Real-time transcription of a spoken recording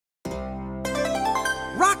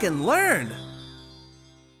rock and learn.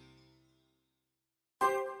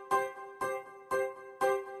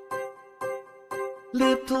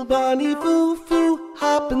 Little Bunny Foo Foo,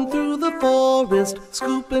 hopping through the forest,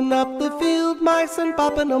 scooping up the field mice and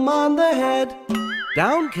popping them on the head.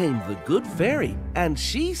 Down came the good fairy, and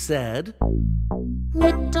she said,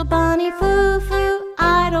 Little Bunny Foo Foo,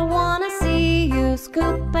 I don't wanna see you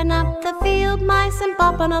scooping up the field mice and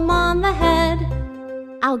popping them on the head.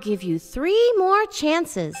 I'll give you 3 more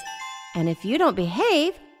chances, and if you don't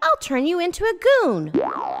behave, I'll turn you into a goon.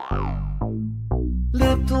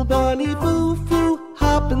 Little Bunny Foo Foo,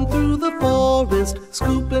 hopping through the forest,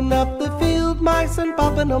 scooping up the field mice and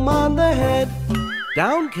popping them on the head.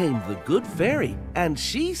 Down came the good fairy, and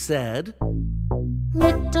she said,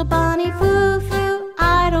 Little Bunny Foo Foo,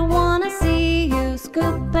 I don't wanna see you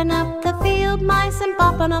scooping up the field mice and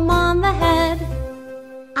popping them on the head.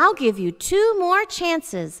 I'll give you 2 more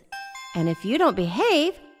chances, and if you don't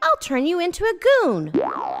behave, I'll turn you into a goon.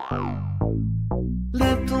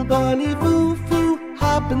 Little Bunny Foo Foo,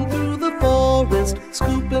 hopping through the forest,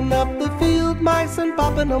 scooping up the field mice and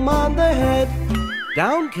popping them on the head.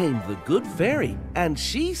 Down came the good fairy, and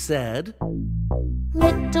she said,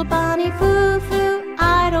 Little Bunny Foo Foo,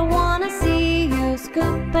 I don't wanna see you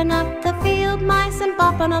scooping up the field mice and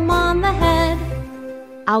popping them on the head.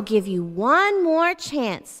 I'll give you 1 more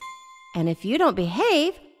chance, and if you don't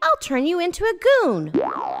behave, I'll turn you into a goon.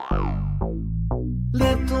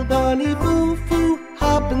 Little Bunny Foo Foo,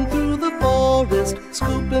 hopping through the forest,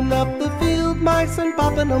 scooping up the field mice and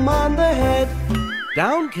popping them on the head.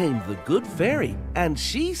 Down came the good fairy, and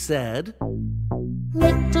she said,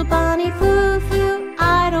 Little Bunny Foo Foo,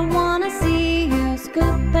 I don't wanna see you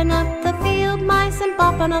scooping up the field mice and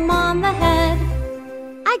popping them on the head.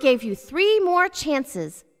 I gave you 3 more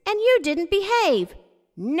chances, and you didn't behave.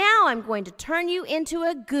 Now I'm going to turn you into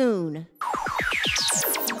a goon.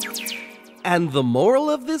 And the moral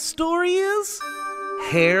of this story is,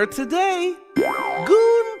 hare today,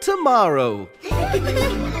 goon tomorrow.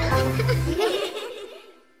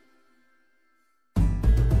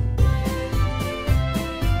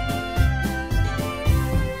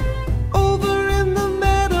 Over in the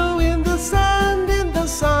meadow, in the sand, in the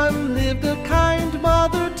sun, lived a kind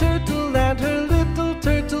mother turtle and her little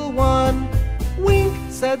turtle one. Wink,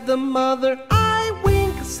 said the mother, I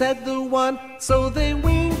wink, said the one. So they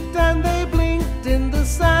winked and they blinked in the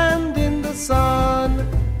sand, in the sun.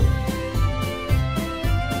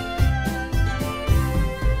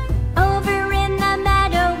 Over in the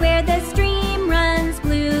meadow where the stream runs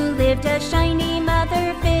blue, lived a shiny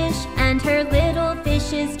mother fish and her little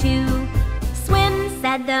fishes too. Swim,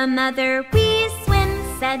 said the mother, we swim,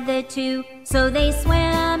 said the two. So they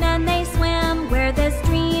swam and they swam where the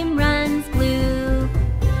stream runs blue.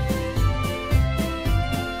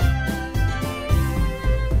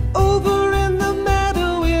 Over in the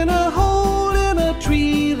meadow, in a hole in a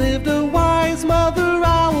tree, lived a wise mother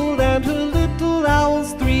owl and her little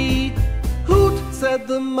owls 3. Hoot, said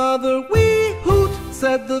the mother, we hoot,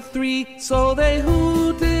 said the 3. So they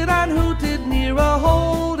hooted and hooted near a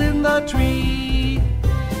hole in the tree.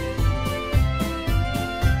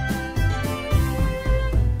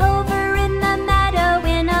 Over in the meadow,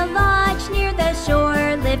 in a lodge near the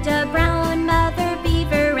shore, lived a brown mother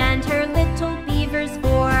beaver and her little beavers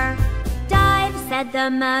 4. Dive, said the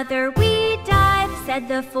mother, we dive, said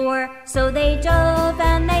the 4. So they dove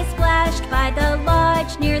and they splashed by the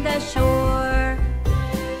lodge near the shore.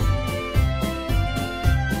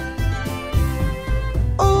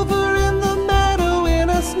 Over in the meadow, in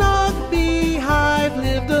a snug beehive,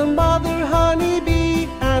 lived a mother honeybee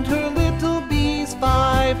and her little bees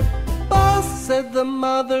 5. Buzz, said the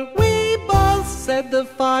mother, we buzz, said the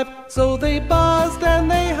 5. So they buzzed and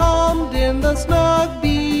they hummed in the snug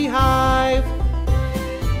beehive.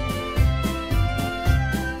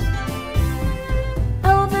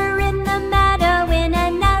 Over in the meadow, in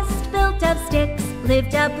a nest built of sticks,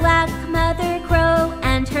 lived a black mother crow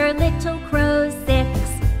and her little crows 6.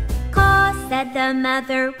 Caw, said the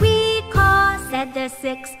mother, we caw, said the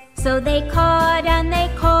 6. So they cawed and they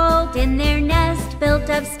called in their nest built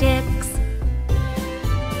of sticks.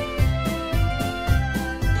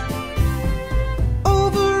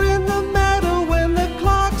 Over in the meadow, when the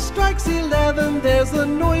clock strikes 11, there's a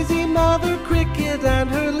noisy mother cricket and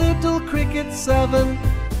her little cricket 7.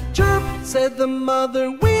 Chirp, said the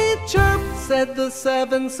mother, we chirp, said the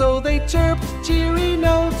 7. So they chirped cheery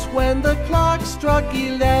notes when the clock struck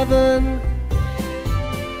 11.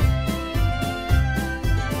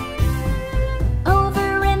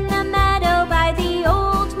 Over in the meadow by the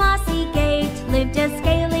old mossy gate, lived a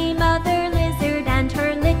scaly mother lizard and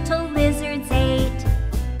her little lizards 8.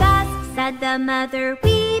 Bask, said the mother.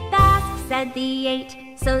 We bask, said the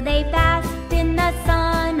 8. So they basked in the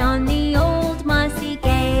sun on the old mossy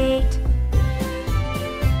gate.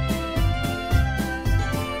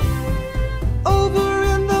 Over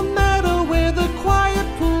in the meadow where the quiet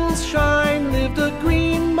pools shine lived a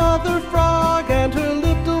green mother frog and her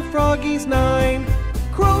little froggies 9.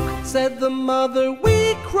 Croak, said the mother.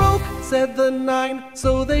 We croak, said the 9.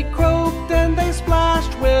 So they croaked and they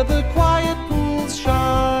splashed where the quiet pools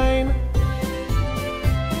shine.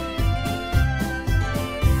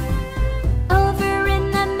 Over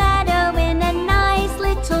in the meadow in a nice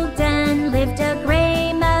little den lived a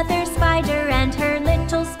gray mother spider and her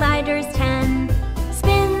little spiders 10.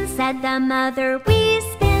 Spin, said the mother. We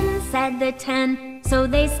spin, said the 10. So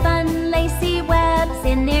they spun lacy webs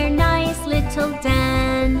in their nice little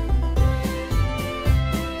den.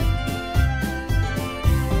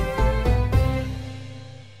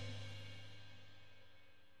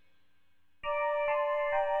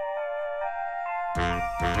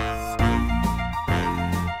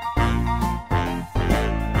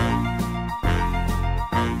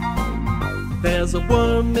 There's a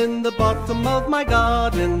worm in the bottom of my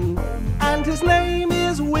garden, and his name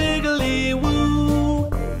is Wiggly Woo.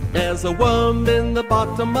 There's a worm in the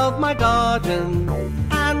bottom of my garden,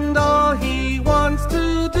 and all he wants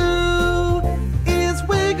to do is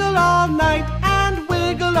wiggle all night and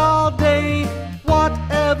wiggle all day.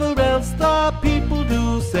 Whatever else the people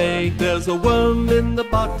do say. There's a worm in the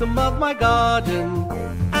bottom of my garden,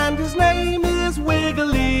 and his name is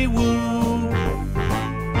Wiggly Woo.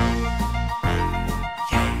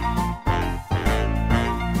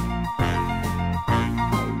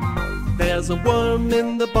 There's a worm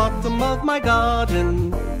in the bottom of my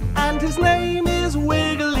garden, and his name is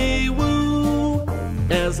Wiggly Woo.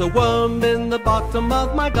 There's a worm in the bottom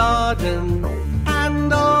of my garden,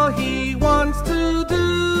 and all he wants to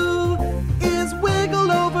do is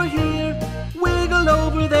wiggle over here, wiggle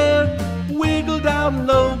over there, wiggle down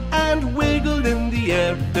low, and wiggle in the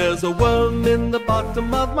air. There's a worm in the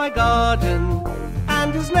bottom of my garden,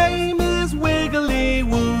 and his name is Wiggly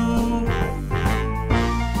Woo.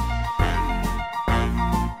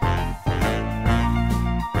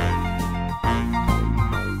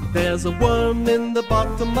 There's a worm in the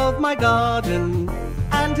bottom of my garden,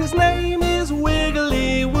 and his name is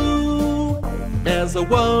Wiggly Woo. There's a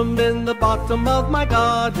worm in the bottom of my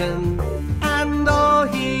garden, and all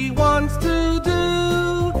he wants to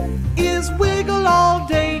do is wiggle all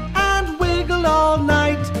day and wiggle all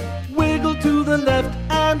night, wiggle to the left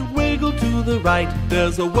and wiggle to the right.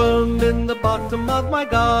 There's a worm in the bottom of my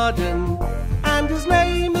garden, and his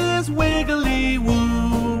name is Wiggly Woo.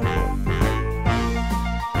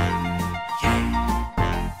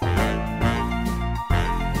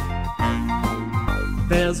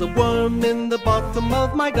 There's a worm in the bottom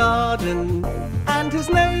of my garden, and his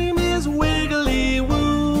name is Wiggly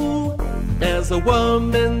Woo. There's a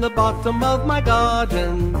worm in the bottom of my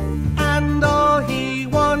garden, and all he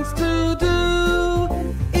wants to do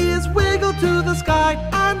is wiggle to the sky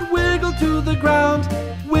and wiggle to the ground,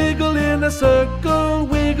 wiggle in a circle,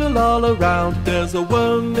 wiggle all around. There's a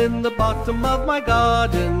worm in the bottom of my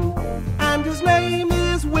garden, and his name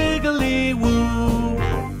is Wiggly Woo.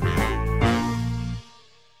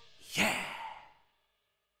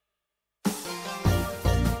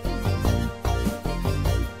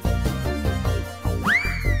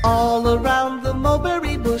 All around the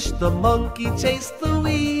mulberry bush, the monkey chased the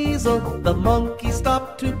weasel. The monkey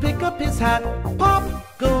stopped to pick up his hat. Pop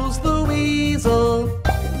goes the weasel.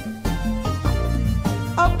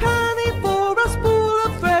 A penny for a spool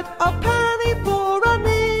of thread, a penny for a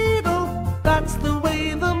needle. That's the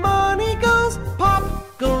way the money goes. Pop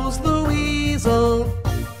goes the weasel.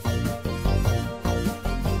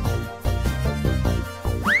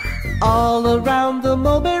 All around the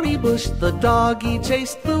mulberry bush, the doggy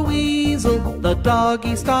chased the weasel. The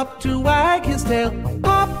doggy stopped to wag his tail.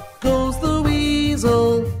 Pop goes the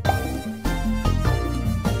weasel.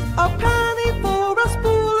 A penny for a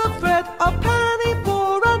spool of thread, a penny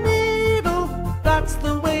for a needle. That's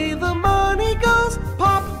the way the money goes.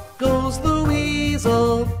 Pop goes the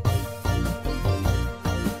weasel.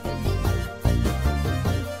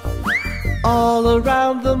 All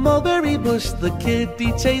around the mulberry bush, the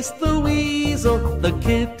kitty chased the weasel. The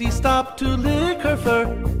kitty stopped to lick her fur.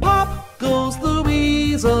 Pop goes the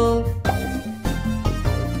weasel.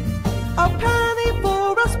 A penny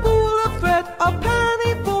for a spool of thread, a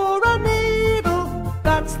penny for a needle.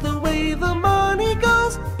 That's the way the money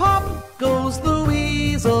goes. Pop goes the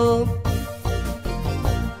weasel.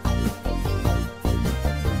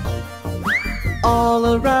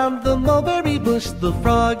 All around the mulberry bush, bush, the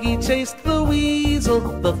froggy chased the weasel.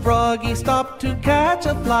 The froggy stopped to catch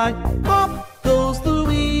a fly. Pop goes the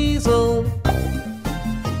weasel.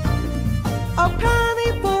 A penny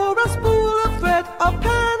for a spool of thread, a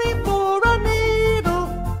penny for a needle.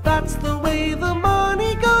 That's the way the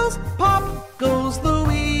money goes. Pop goes the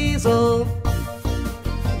weasel.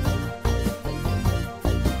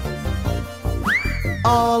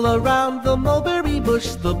 All around the mulberry bush,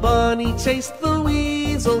 the bunny chased the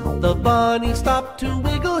weasel. The bunny stopped to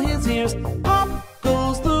wiggle his ears. Pop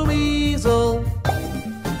goes the weasel.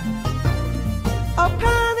 A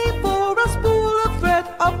penny for a spool of thread,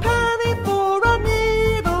 a penny for a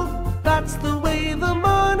needle. That's the way the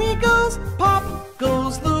money goes. Pop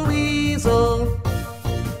goes the weasel.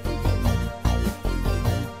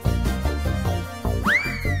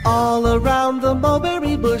 All around the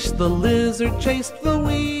mulberry bush, the lizard chased the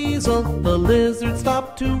weasel. The lizard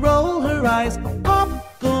stopped to roll her eyes. Pop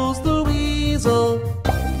goes the weasel.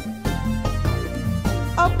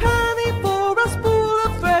 A penny for a spool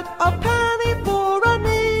of thread, a penny for a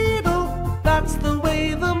needle. That's the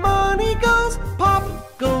way the money goes. Pop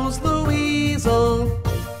goes the weasel.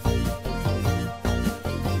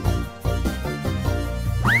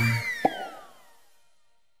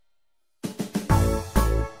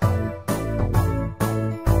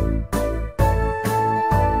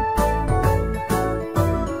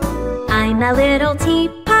 I'm a little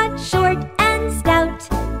teapot, short and stout.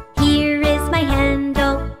 Here is my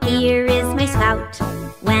handle, here is my spout.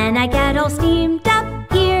 When I get all steamed up,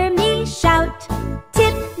 hear me shout.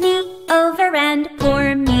 Tip me over and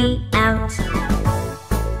pour me out.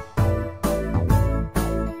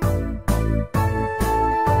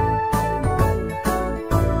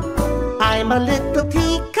 I'm a little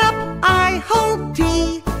teacup, I hold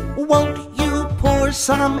tea. Won't you pour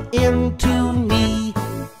some into me?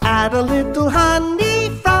 Add a little honey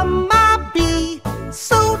from my bee.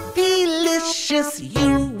 So delicious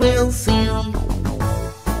you will see.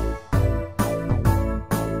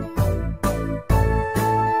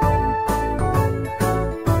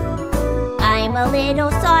 I'm a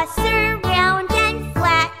little saucer, round and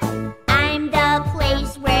flat. I'm the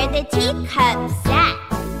place where the teacup sat.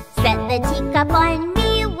 Set the teacup on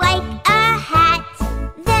me like a hat.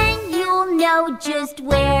 Then you'll know just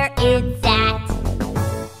where it's at.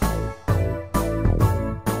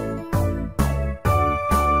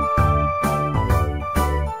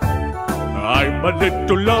 I'm a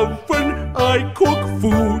little oven, I cook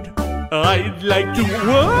food. I'd like to...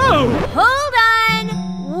 Whoa! Hold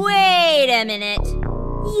on! Wait a minute.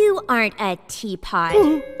 You aren't a teapot,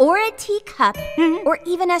 or a teacup, or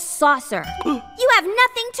even a saucer. You have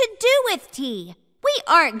nothing to do with tea. We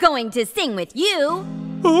aren't going to sing with you.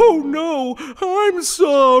 Oh no, I'm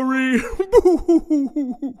sorry.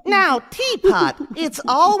 Now, Teapot, it's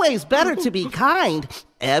always better to be kind.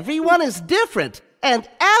 Everyone is different, and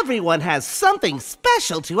everyone has something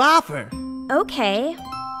special to offer. Okay.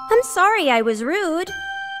 I'm sorry I was rude.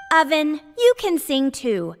 Oven, you can sing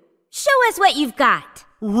too. Show us what you've got.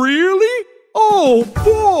 Really? Oh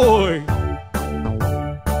boy!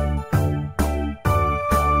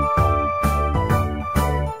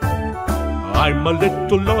 I'm a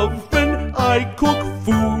little oven, I cook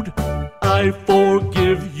food. I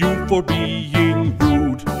forgive you for being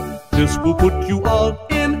rude. This will put you all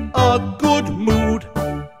in a good mood.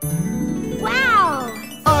 Wow!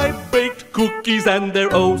 I baked cookies and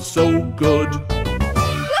they're oh so good.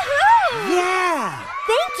 Woohoo! Yeah!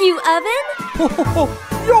 Thank you, Oven.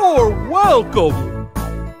 You're welcome.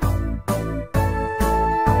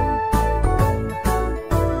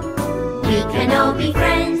 We can all be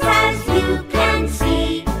friends as you can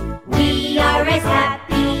see. We are as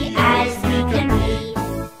happy as we can be.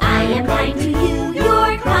 I am kind to you,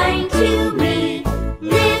 you're kind to me.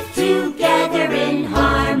 Live together in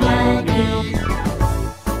harmony.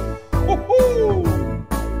 Woohoo!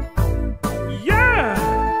 Yeah!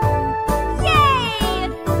 Yay!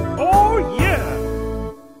 Oh yeah!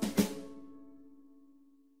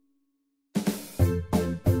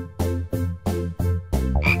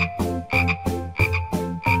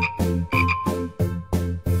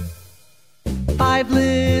 5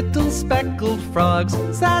 little speckled frogs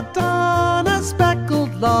sat on a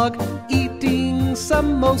speckled log, eating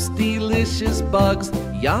some most delicious bugs.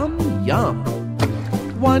 Yum, yum.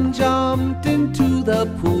 One jumped into the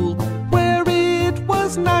pool where it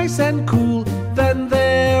was nice and cool. Then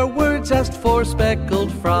there were just 4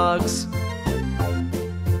 speckled frogs.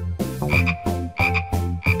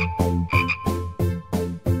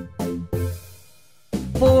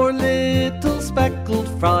 Four little speckled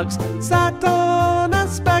frogs sat on a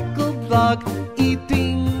speckled log,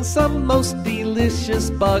 eating eating some most delicious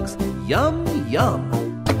bugs. Yum, yum.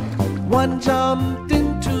 One jumped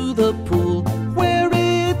into the pool where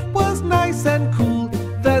it was nice and cool.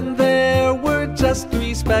 Then there were just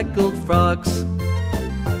 3 speckled frogs.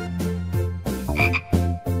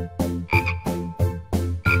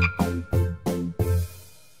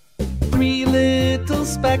 Three little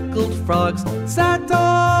speckled frogs sat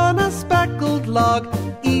on a speckled log,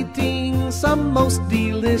 eating some most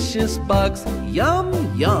delicious bugs. Yum,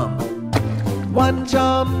 yum. One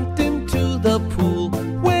jumped into the pool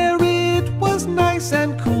where it was nice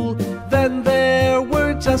and cool. Then there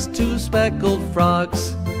were just 2 speckled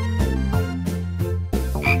frogs.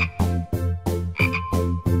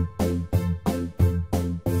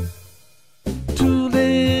 Two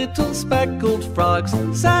little speckled frogs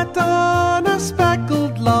sat on a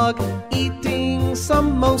speckled log, eating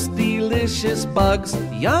some most delicious bugs.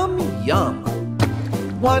 Yum, yum.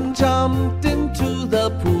 One jumped into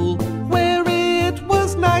the pool where it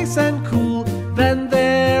was nice and cool. Then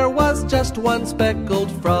there was just 1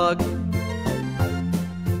 speckled frog.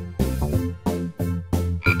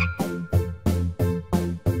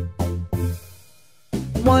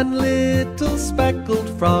 One little speckled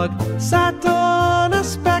frog sat on a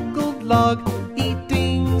speckled log,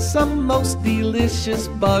 eating some most delicious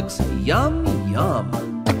bugs. Yum, yum.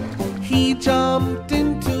 He jumped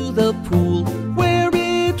into the pool where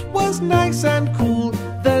it was nice and cool.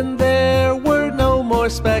 Then there were no more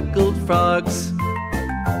speckled frogs.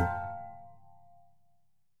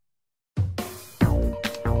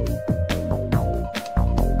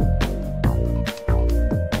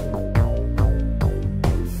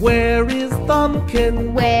 Where is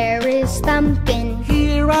Thumbkin? Where is Thumbkin?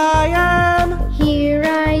 Here I am. Here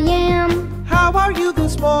I am. How are you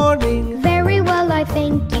this morning? Very well, I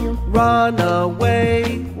thank you. Run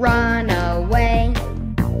away. Run away.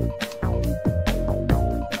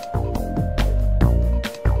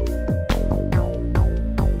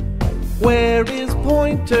 Where is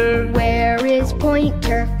Pointer? Where is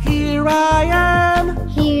Pointer? Here I am.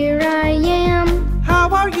 Here I am. How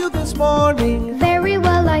are you this morning? Very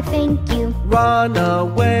well, I thank you. Run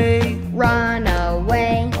away. Run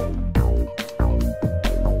away.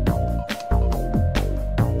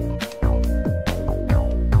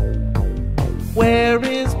 Where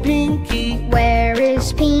is Pinky? Where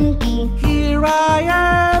is Pinky? Here I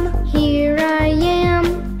am. Here I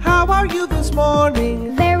am. How are you this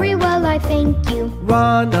morning? Very well, I thank you.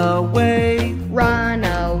 Run away. Run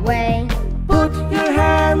away. Put your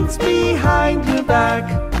hands behind your back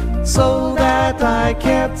so that I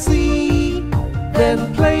can't see.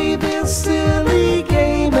 Then play this silly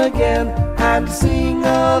game again and sing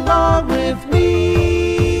along with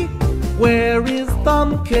me. Where is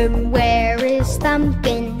Thumbkin? Where is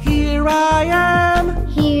Thumbkin? Here I am.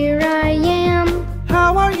 Here I am.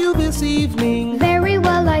 How are you this evening? Very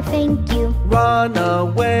well, I thank you. Run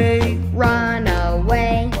away. Run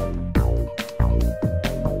away.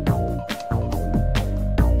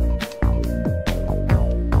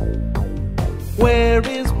 Where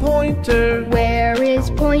is Pointer? Where is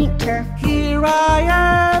Pointer? Here I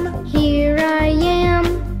am. Here I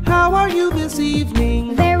am. How are you this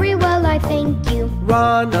evening? Very well, I thank you.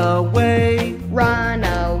 Run away. Run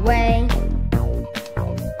away.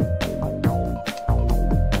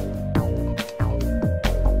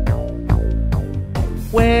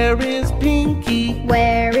 Where is Pinky?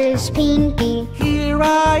 Where is Pinky? Here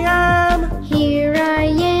I am. Here I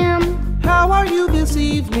am. How are you this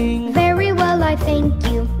evening? Very well, I thank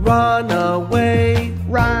you. Run away.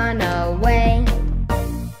 Run away.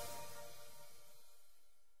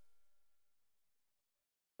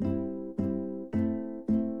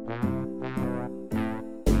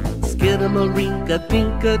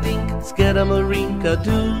 Skidamarink-a-dink-a-dink,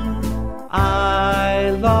 skidamarink-a-doo, I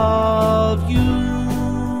love you.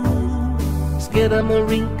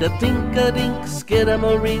 Skidamarink-a-dink-a-dink,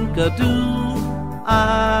 skidamarink-a-doo,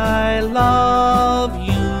 I love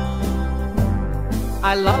you.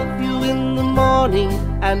 I love you in the morning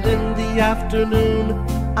and in the afternoon.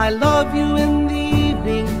 I love you in the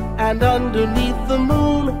evening and underneath the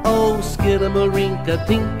moon. Oh,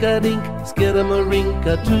 skidamarink-a-dink-a-dink,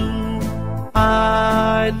 skidamarink-a-doo,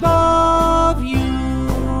 I love you.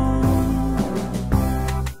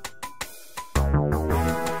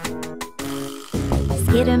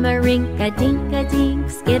 Skidamarink-a-dink-a-dink,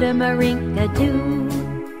 skidamarink-a-doo,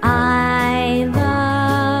 I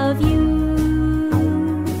love you.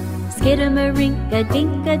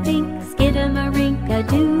 Skidamarink-a-dink-a-dink,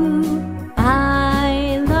 skidamarink-a-doo,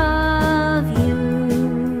 I love you.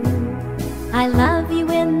 I love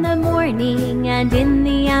you in the morning and in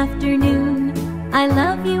the afternoon. I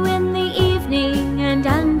love you in the evening and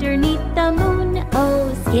under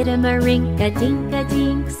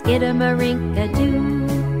Skidamarink-a-dink-a-dink,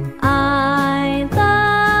 skidamarink-a-doo. I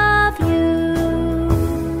love you.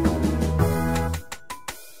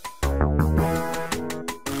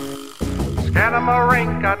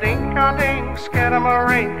 Skidamarink-a-dink-a-dink,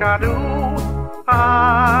 skidamarink-a-doo.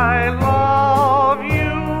 I love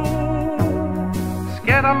you.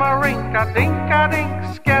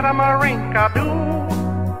 Skidamarink-a-dink-a-dink, skidamarink-a-doo.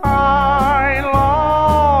 I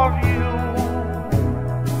love you.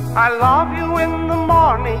 I love you in the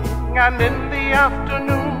morning and in the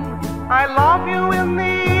afternoon. I love you in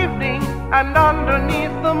the evening and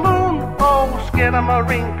underneath the moon. Oh,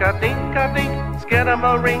 skidamarink-a-dink-a-dink,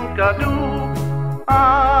 skidamarink-a-doo.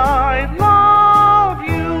 I love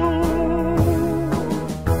you.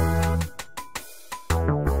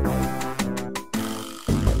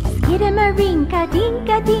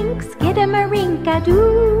 Skidamarink-a-dink-a-dink,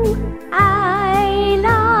 skidamarink-a-doo. I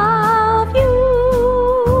love you.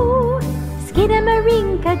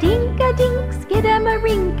 Skidamarink-a-dink-a-dink,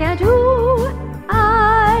 skidamarink-a-doo.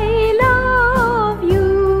 I love you.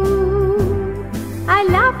 I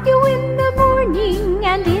love you in the morning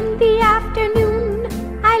and in the afternoon.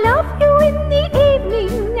 I love you in the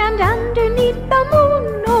evening and underneath the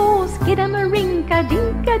moon. Oh,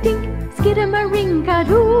 skidamarink-a-dink-a-dink,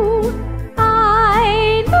 skidamarink-a-doo.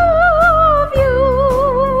 I love you.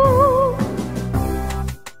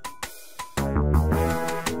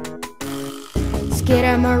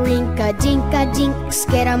 Skidamarink-a-dink-a-dink,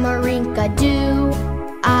 skidamarink-a-doo.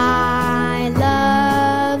 I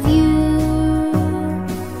love you.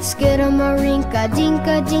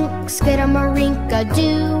 Skidamarink-a-dink-a-dink,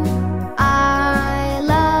 skidamarink-a-doo. I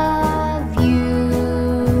love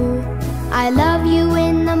you. I love you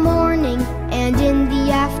in the morning and in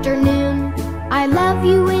the afternoon. I love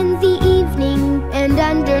you in the evening and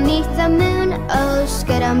underneath the moon. Oh,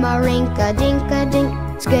 skidamarink-a-dink-a-dink,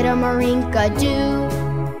 skidamarink-a-doo.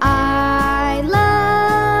 I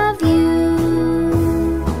love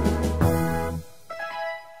you.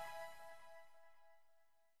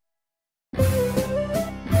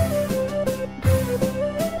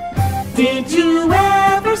 Did you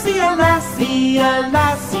ever see a lassie, a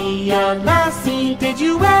lassie, a lassie? Did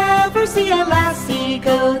you ever see a lassie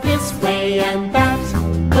go this way and that?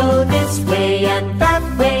 Go this way and that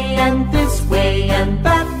way and this way and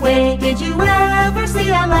that way. Did you ever see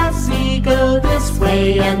a lassie go this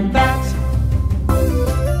way and that?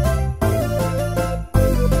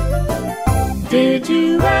 Did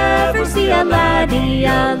you ever see a laddie,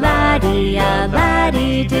 a laddie, a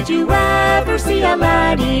laddie? Did you ever see a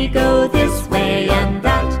laddie go this way and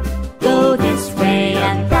that? Go this way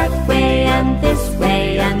and that way and this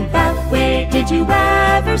way and that way. Did you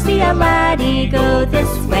ever see a laddie go this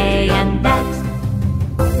way and that?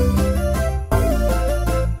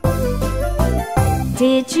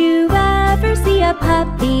 Did you ever see a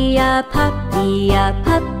puppy, a puppy, a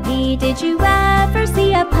puppy? Did you ever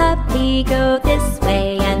see a puppy go this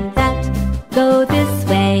way and that? Go this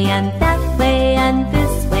way and that way and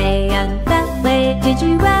this way and that way. Did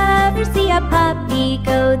you ever see a puppy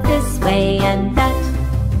go this way and that?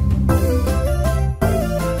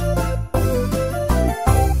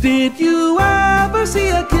 Did you ever see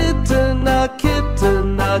a kitten, a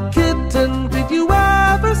kitten, a kitten? Did you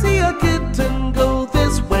ever see a kitten go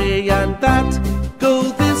this way and that? Go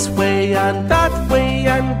this way and that way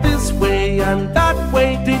and this way and that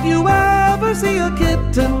way. Did you ever see a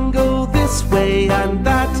kitten go this way and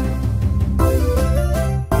that?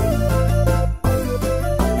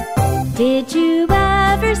 Did you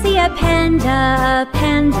ever see a panda, a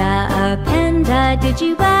panda, a panda? Did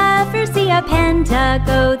you ever see a panda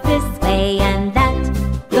go this way and that?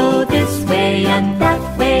 Go this way and that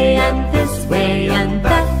way and this way and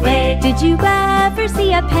that way. Did you ever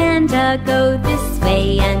see a panda go this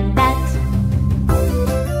way and that?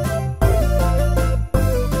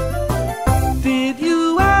 Did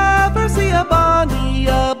you ever see a bunny,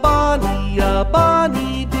 a bunny, a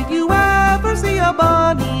bunny? Did you ever see a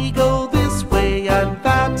bunny go this way and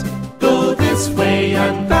that? Go this way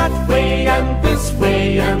and that way and this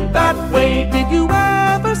way and that way. Did you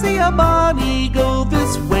ever see a bunny go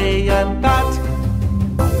this way and that?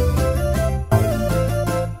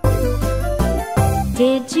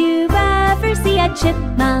 Did you ever see a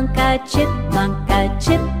chipmunk, a chipmunk, a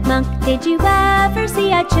chipmunk? Did you ever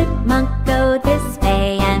see a chipmunk go this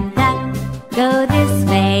way and that? Go this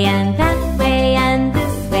way and that way and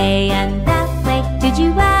this way and that way. Did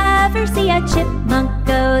you ever see a chipmunk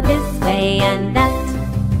go this way and that?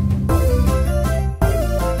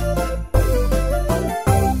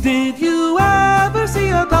 Did you ever see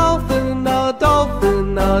a dolphin, a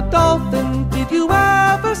dolphin, a dolphin? Did you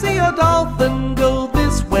ever see a dolphin go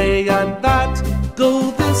this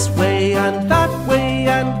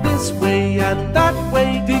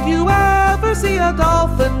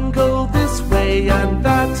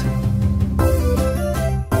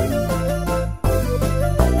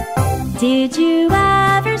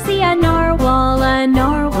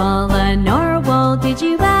Did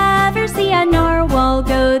you ever see a narwhal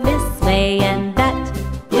go this way and that?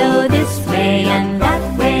 Go this way and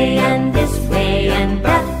that way and this way and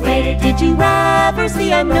that way. Did you ever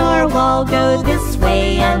see a narwhal go this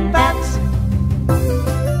way and that?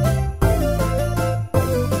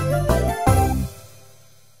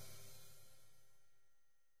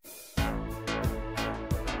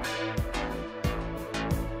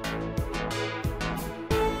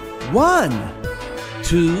 One,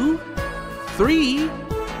 2, 3,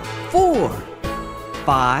 4,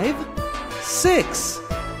 5, 6,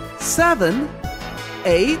 7,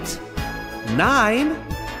 8, 9,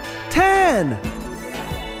 10.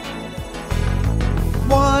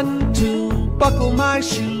 1, 2, buckle my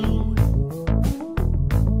shoe.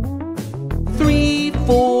 3,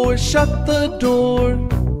 4, shut the door.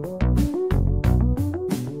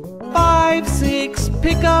 5, 6,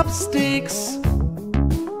 pick up sticks.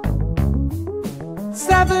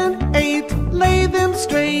 7, 8, lay them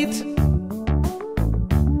straight.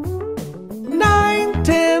 9,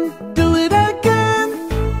 10, do it again.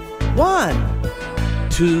 1,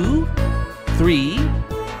 2, 3,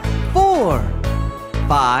 4,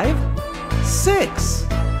 5, 6,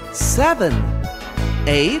 7,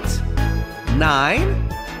 8, 9,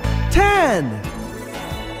 10.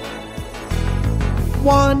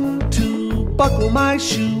 1, 2, buckle my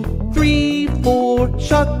shoe. 3, 4,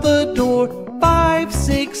 shut the door. 5,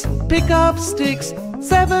 6, pick up sticks.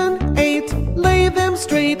 7, 8, lay them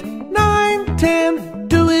straight. 9, 10,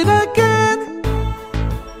 do it again.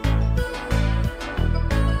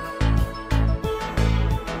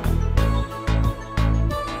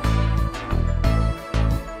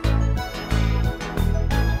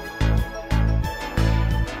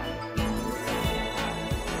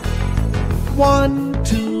 One,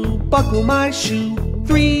 two, buckle my shoe.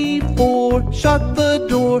 3, 4, shut the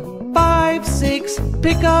door. 5, 6,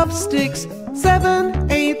 pick up sticks. 7,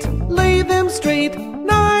 8, lay them straight.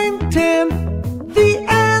 9, 10, the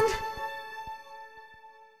end.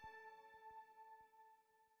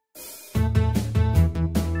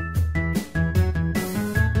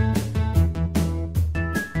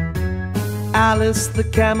 Alice the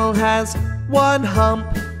camel has one hump.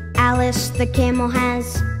 Alice the camel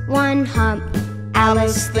has one hump.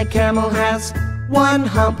 Alice the camel has one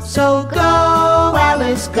hump. So go,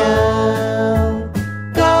 Alice, go.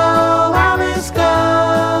 Go, Alice,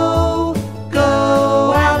 go.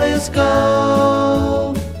 Go, Alice,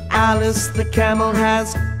 go. Alice the camel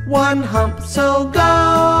has one hump. So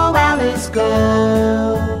go, Alice,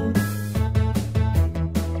 go.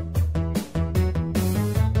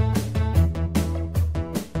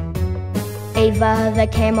 Ava the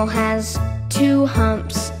camel has two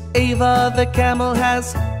humps. Ava the camel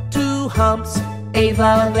has two humps.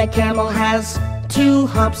 Ava the camel has two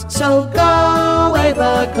humps. So go,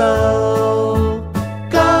 Ava, go.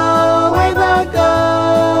 Go, Ava,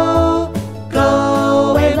 go.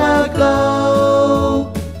 Go, Ava,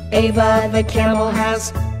 go. Ava the camel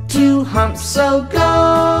has two humps. So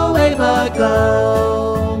go, Ava,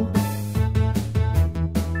 go.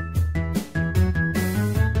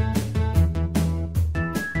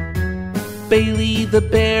 Bailey the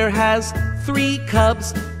bear has 3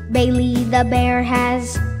 cubs. Bailey the bear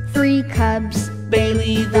has 3 cubs.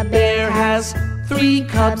 Bailey the bear has 3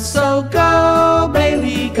 cubs. So go,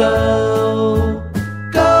 Bailey, go.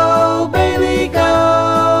 Go, Bailey,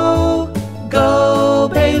 go. Go,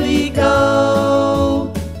 Bailey,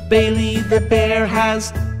 go. Bailey the bear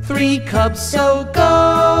has 3 cubs. So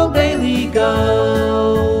go, Bailey,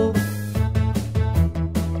 go.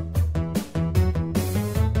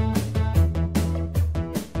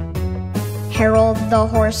 Harold the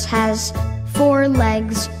horse has 4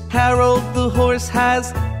 legs. Harold the horse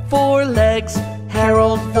has 4 legs.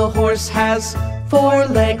 Harold the horse has 4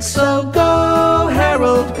 legs. So go,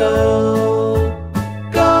 Harold, go.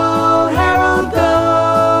 Go, Harold,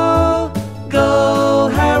 go. Go,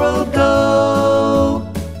 Harold, go.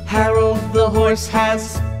 Harold the horse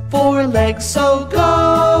has 4 legs. So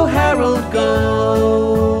go, Harold,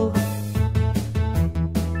 go.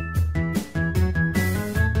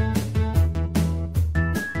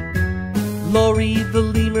 Lori the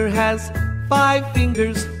lemur has 5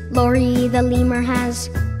 fingers. Lori the lemur has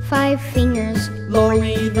 5 fingers.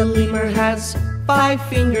 Lori the lemur has 5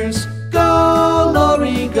 fingers. Go,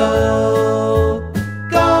 Lori, go.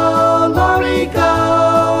 Go, Lori,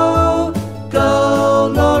 go.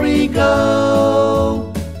 Go, Lori,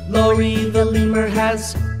 go. Lori the lemur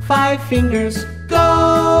has 5 fingers.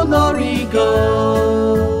 Go, Lori,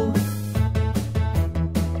 go.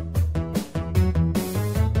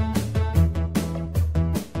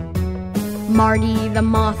 Marty the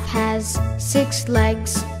moth has 6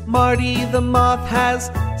 legs. Marty the moth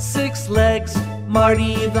has 6 legs.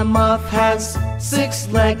 Marty the moth has 6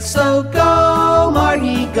 legs. So go,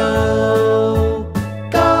 Marty, go.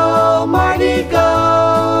 Go, Marty,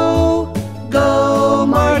 go. Go,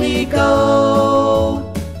 Marty,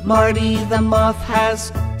 go. Marty the moth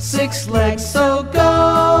has 6 legs. So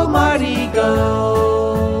go, Marty,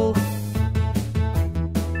 go.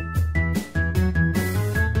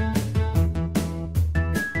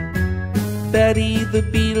 Betty the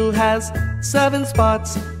beetle has 7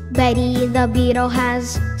 spots. Betty the beetle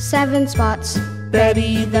has 7 spots.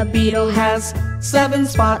 Betty the beetle has 7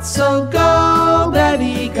 spots. So go,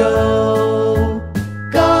 Betty, go.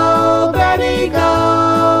 Go, Betty,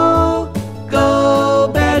 go.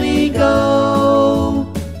 Go, Betty, go.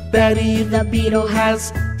 Betty the beetle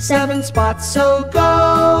has 7 spots. So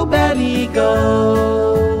go, Betty,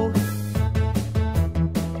 go.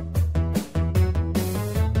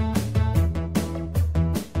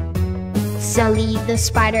 Sully the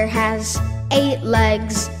spider has 8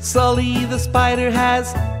 legs. Sully the spider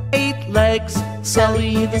has 8 legs.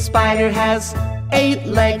 Sully the spider has 8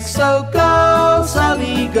 legs. So go,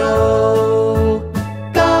 Sully, go.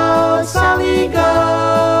 Go, Sully,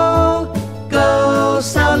 go. Go,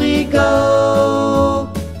 Sully,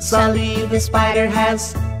 go. Sully the spider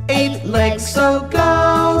has 8 legs. So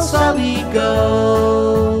go, Sully,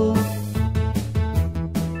 go.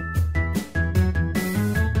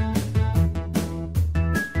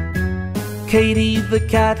 Katy the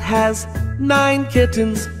cat has 9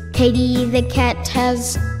 kittens. Katy the cat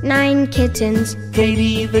has 9 kittens.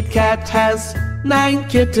 Katy the cat has 9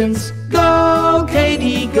 kittens. Go,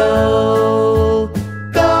 Katy, go.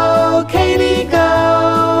 Go, Katy,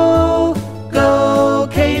 go. Go,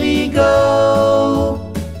 Katy,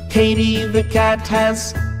 go. Katy the cat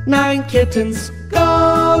has 9 kittens.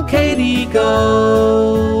 Go, Katy,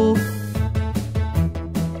 go.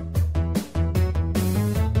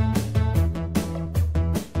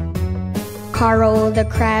 Carl the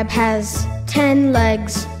crab has 10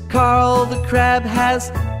 legs. Carl the crab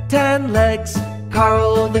has 10 legs.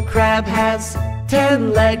 Carl the crab has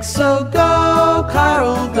 10 legs. So go,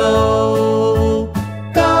 Carl, go.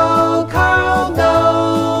 Go, Carl,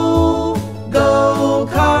 go. Go,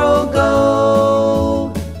 Carl,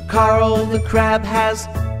 go. Carl the crab has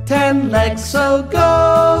 10 legs. So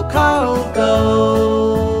go, Carl,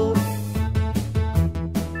 go.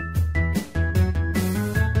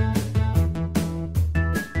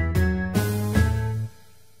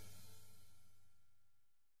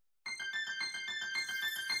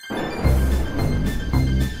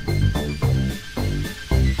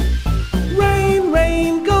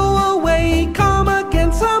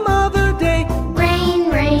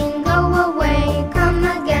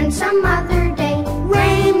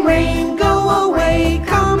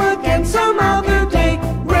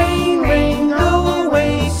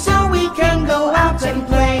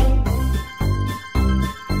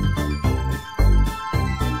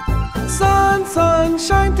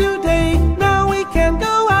 Sunshine today, now we can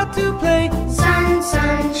go out to play.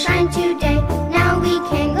 Sunshine today, now we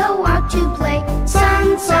can go out to play.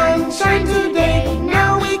 Sunshine today,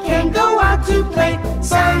 now we can go out to play.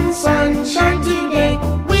 Sunshine today,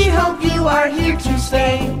 we hope you are here to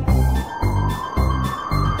stay.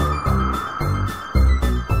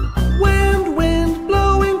 Wind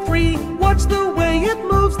blowing free, watch the way it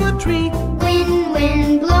moves the tree.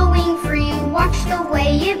 Wind blowing free, watch the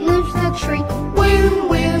way it moves the tree.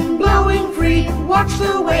 Wind blowing free, watch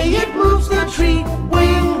the way it moves the tree.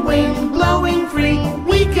 Wind blowing free,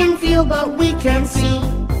 we can feel but we can't see.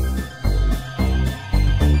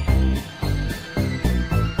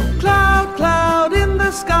 Cloud in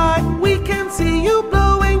the sky, we can see you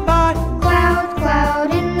blowing by.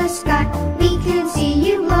 Cloud in the sky, we can see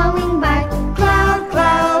you blowing by.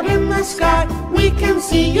 Cloud in the sky, we can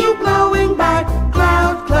see you blowing by.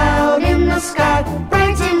 Cloud in the sky,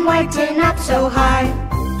 bright and white and up so high.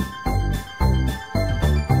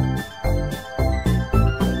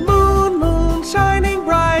 Moon shining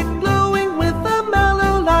bright, glowing with a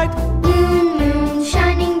mellow light. Moon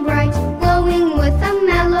shining bright, glowing with a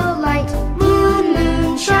mellow light.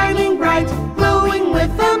 Moon shining bright, glowing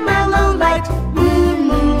with a mellow light.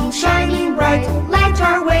 Moon shining bright, light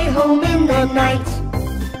our way home in the night.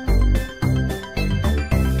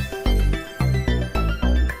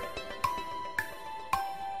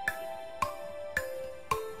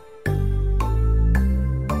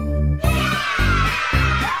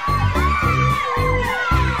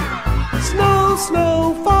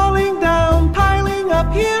 Snow falling down, piling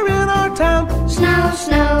up here in our town.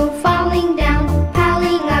 Snow falling down,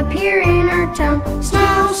 piling up here in our town.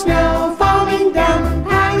 Snow falling down,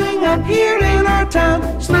 piling up here in our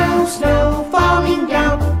town. Snow snow, snow falling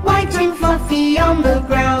down, white and fluffy on the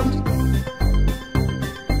ground.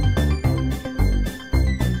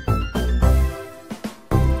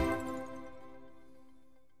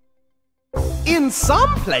 In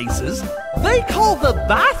some places, they call the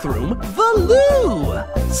bathroom the loo.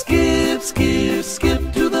 Skip, skip,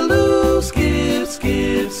 skip to the loo. Skip,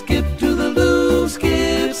 skip, skip to the loo.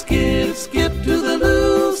 Skip, skip, skip to the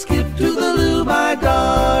loo. Skip to the loo, my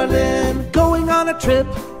darling. Going on a trip,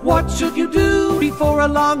 what should you do before a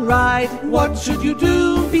long ride? What should you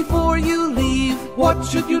do before you leave? What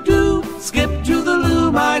should you do? Skip to the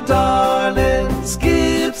loo, my darling.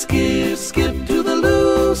 Skip, skip, skip to the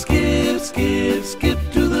loo. Skip, skip, skip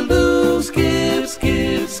to the loo. Skip,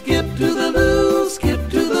 skip, skip to the loo. Skip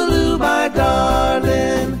to the loo, my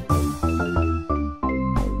darling.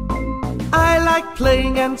 I like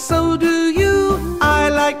playing and so do you. I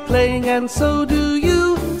like playing and so do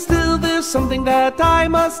you. Still there's something that I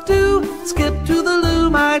must do. Skip to the loo,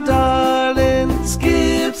 my darling.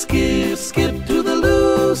 Skip, skip, skip to the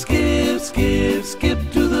loo. Skip, skip, skip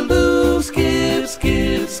to the loo. Skip,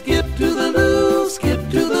 skip, skip to the loo. Skip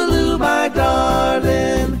to the loo, my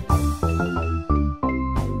darling.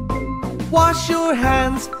 Wash your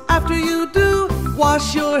hands after you do.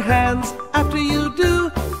 Wash your hands after you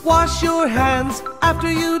do. Wash your hands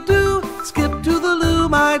after you do. Skip to the loo,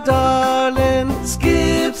 my darling.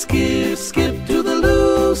 Skip, skip, skip to the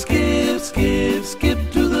loo. Skip, skip,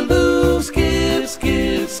 skip to the loo. Skip,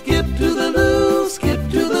 skip, skip to the loo. Skip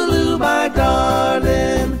to the loo, my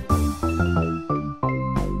darling.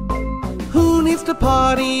 Who needs to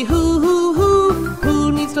party?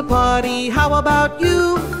 Who needs to party? How about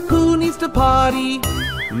you? Who needs to party?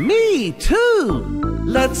 Me too!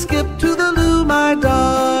 Let's skip to the loo, my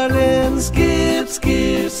darling. Skip,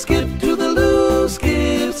 skip, skip to the loo.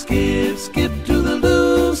 Skip, skip, skip to the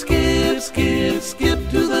loo. Skip, skip, skip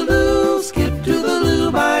to the loo. Skip to the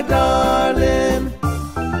loo, my darling.